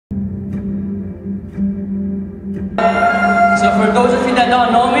So for those of you that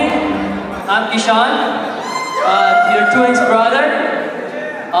don't know me, I'm Kishan, your twins brother.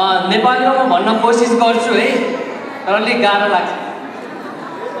 नेपालीमा म भन्न कोसिस गर्छु है, तर अलिक गाह्रो लाग्छ।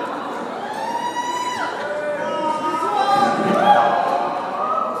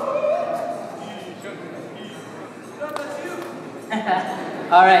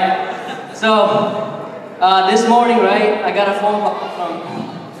 All right. So this morning, right, I got a phone call from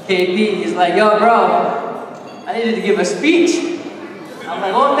KP. He's like, "Yo, bro, I needed to give a speech." I'm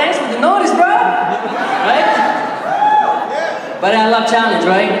like, "Oh, thanks for the notice, bro." Right? But I love challenge,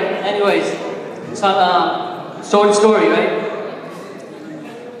 right? Anyways, so short story, right?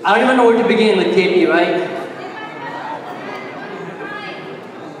 I don't even know where to begin with KP, right?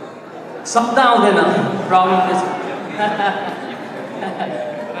 Something down there now. Problem is.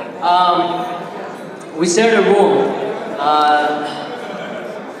 We shared a room,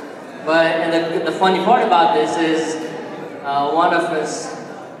 but the funny part about this is one of us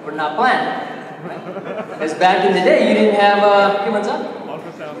were not planned. Because back in the day, you didn't have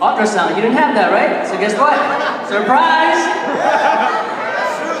ultrasound. You didn't have that, right? So guess what? Surprise!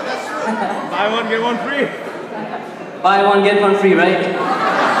 Buy one, get one free. Buy one, get one free, right?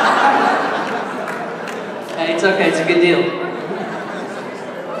 Hey, it's okay. It's a good deal.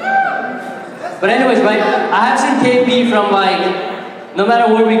 But anyways, right, I have seen KP from like, no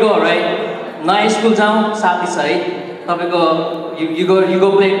matter where we go, right? Nice school down, Satisai. You go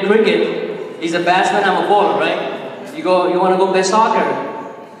play cricket. He's a batsman, I'm a bowler, right? You want to go play soccer.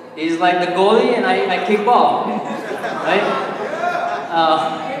 He's like the goalie and I kick ball, right?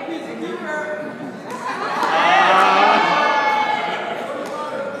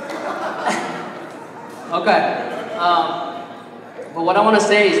 Okay. But what I want to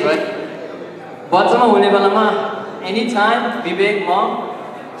say is, right? Anytime, Vivek, Mom,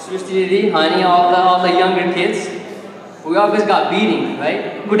 Srishti, Honey, all the younger kids, we always got beating,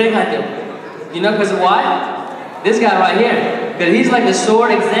 right? You know, because why? This guy right here. Because he's like the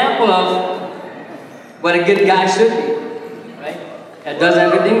short example of what a good guy should be, right? That does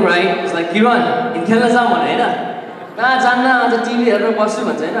everything right. It's like, Kiran, in tell us someone, right? Nah, TV, every person,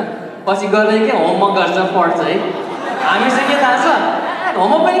 right? But you got to get home, right? I'm saying that,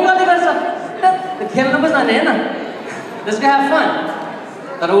 home, let's go have fun.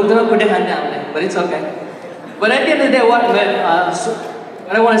 But it's okay. But at the end of the day, what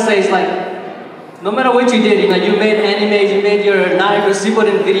I want to say is like, no matter what you did, you know, you made animes, you made your Naruto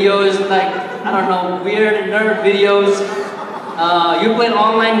Shippuden videos, like, I don't know, weird nerd videos. You played an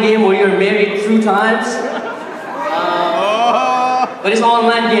online game where you're married 2 times. But it's an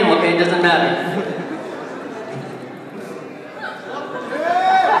online game, okay? It doesn't matter.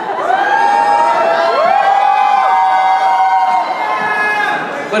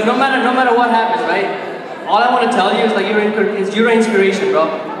 But no matter what happens, right? All I want to tell you is like you're an inspiration, bro.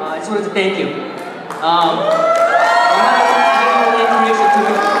 I just wanted to thank you.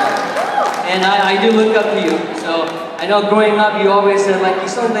 And I do look up to you. So I know growing up, you always said like, it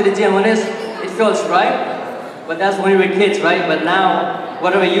feels right. But that's when we were kids, right? But now,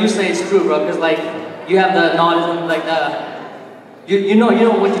 whatever you say is true, bro. Because like you have the knowledge and like you know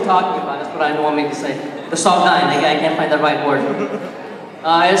what you're talking about. That's what I want me to say. The soft nine. Like I can't find the right word.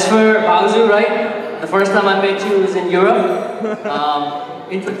 As for Baozu, right? The first time I met you was in Europe.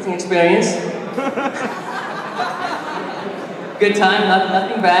 Interesting experience. Good time,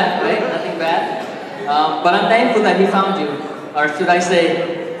 nothing bad, right? Nothing bad. But I'm thankful that he found you. Or should I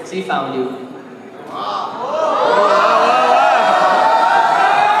say, she found you.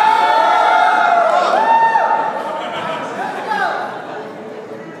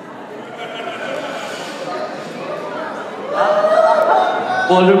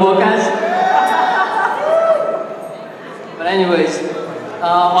 Boulder Bocas. But anyways,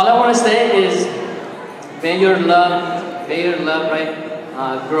 all I want to say is may your love, right,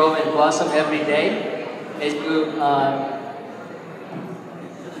 grow and blossom every day as you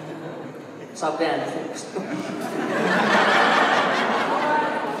stop dancing.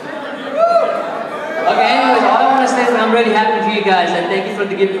 Okay, anyways, all I want to say is I'm really happy for you guys and thank you for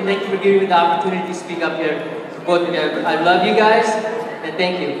giving me the opportunity to speak up here. Both of you. I love you guys. And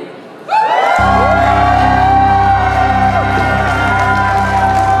thank you.